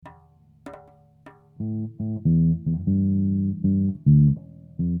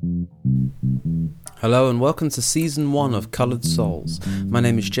Hello and welcome to Season 1 of Coloured Souls. My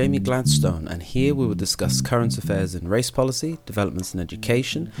name is Jamie Gladstone and here we will discuss current affairs in race policy, developments in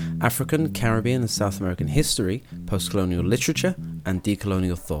education, African, Caribbean and South American history, post-colonial literature and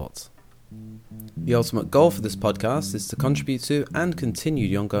decolonial thought. The ultimate goal for this podcast is to contribute to and continue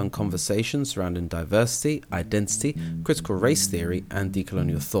the ongoing conversation surrounding diversity, identity, critical race theory and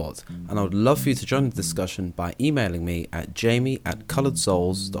decolonial thought, and I would love for you to join the discussion by emailing me at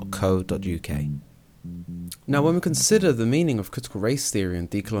jamie@colouredsouls.co.uk. Now, when we consider the meaning of critical race theory and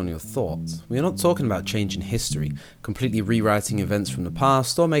decolonial thought, we are not talking about changing history, completely rewriting events from the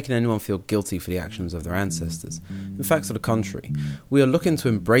past, or making anyone feel guilty for the actions of their ancestors. In fact, to the contrary, we are looking to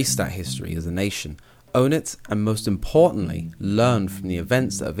embrace that history as a nation, own it, and most importantly, learn from the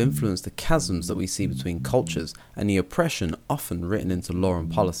events that have influenced the chasms that we see between cultures and the oppression often written into law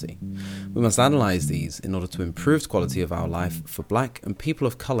and policy. We must analyse these in order to improve the quality of our life for black and people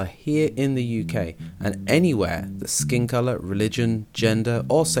of colour here in the UK and anywhere that skin colour, religion, gender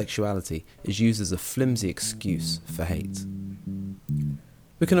or sexuality is used as a flimsy excuse for hate.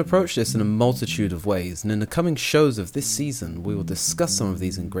 We can approach this in a multitude of ways, and in the coming shows of this season we will discuss some of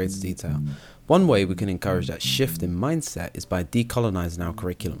these in greater detail. One way we can encourage that shift in mindset is by decolonising our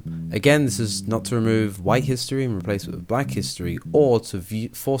curriculum. Again, this is not to remove white history and replace it with black history, or to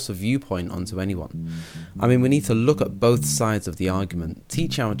force a viewpoint onto anyone. I mean, we need to look at both sides of the argument,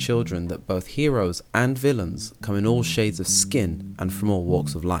 teach our children that both heroes and villains come in all shades of skin and from all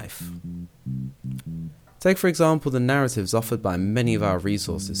walks of life. Take for example the narratives offered by many of our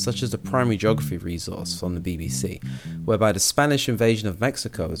resources, such as the Primary Geography resource on the BBC, whereby the Spanish invasion of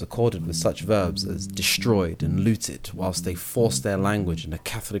Mexico is accorded with such verbs as destroyed and looted, whilst they forced their language and the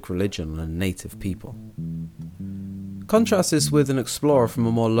Catholic religion on a native people. Contrast this with an explorer from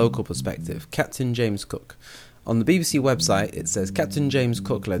a more local perspective, Captain James Cook. On the BBC website, it says Captain James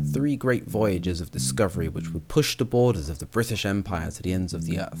Cook led 3 great voyages of discovery which would push the borders of the British Empire to the ends of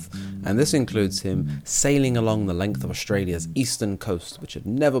the earth, and this includes him sailing along the length of Australia's eastern coast, which had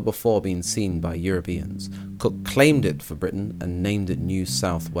never before been seen by Europeans. Cook claimed it for Britain and named it New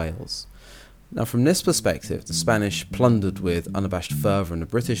South Wales. Now, from this perspective, the Spanish plundered with unabashed fervour and the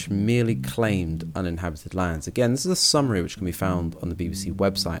British merely claimed uninhabited lands. Again, this is a summary which can be found on the BBC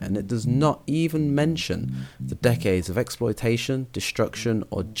website, and it does not even mention the decades of exploitation, destruction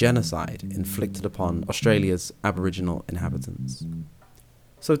or genocide inflicted upon Australia's Aboriginal inhabitants.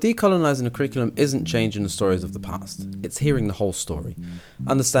 So decolonising the curriculum isn't changing the stories of the past, it's hearing the whole story,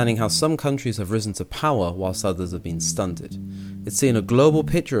 understanding how some countries have risen to power whilst others have been stunted. It's seeing a global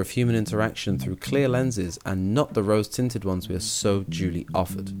picture of human interaction through clear lenses and not the rose-tinted ones we are so duly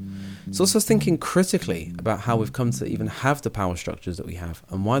offered. It's also thinking critically about how we've come to even have the power structures that we have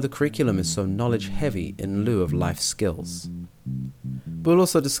and why the curriculum is so knowledge heavy in lieu of life skills. We'll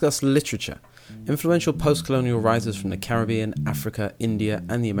also discuss literature, influential post-colonial writers from the Caribbean, Africa, India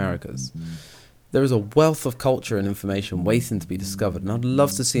and the Americas. There is a wealth of culture and information waiting to be discovered, and I'd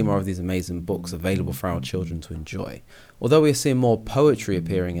love to see more of these amazing books available for our children to enjoy. Although we are seeing more poetry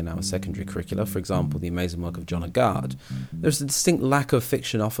appearing in our secondary curricula, for example the amazing work of John Agard, there's a distinct lack of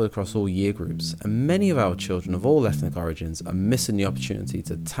fiction offered across all year groups, and many of our children of all ethnic origins are missing the opportunity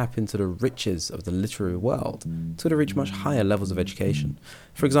to tap into the riches of the literary world to reach much higher levels of education.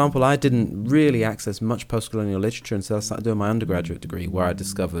 For example, I didn't really access much post-colonial literature until I started doing my undergraduate degree, where I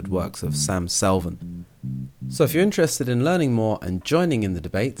discovered works of Sam Selvon. So if you're interested in learning more and joining in the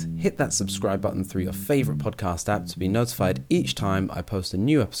debate, hit that subscribe button through your favourite podcast app to be notified each time I post a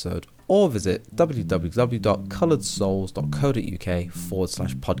new episode, or visit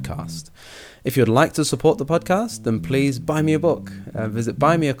www.colouredsouls.co.uk/podcast. If you'd like to support the podcast, then please buy me a book. Visit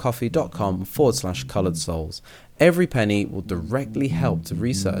buymeacoffee.com/colouredsouls. Every penny will directly help the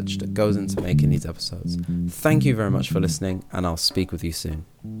research that goes into making these episodes. Thank you very much for listening, and I'll speak with you soon.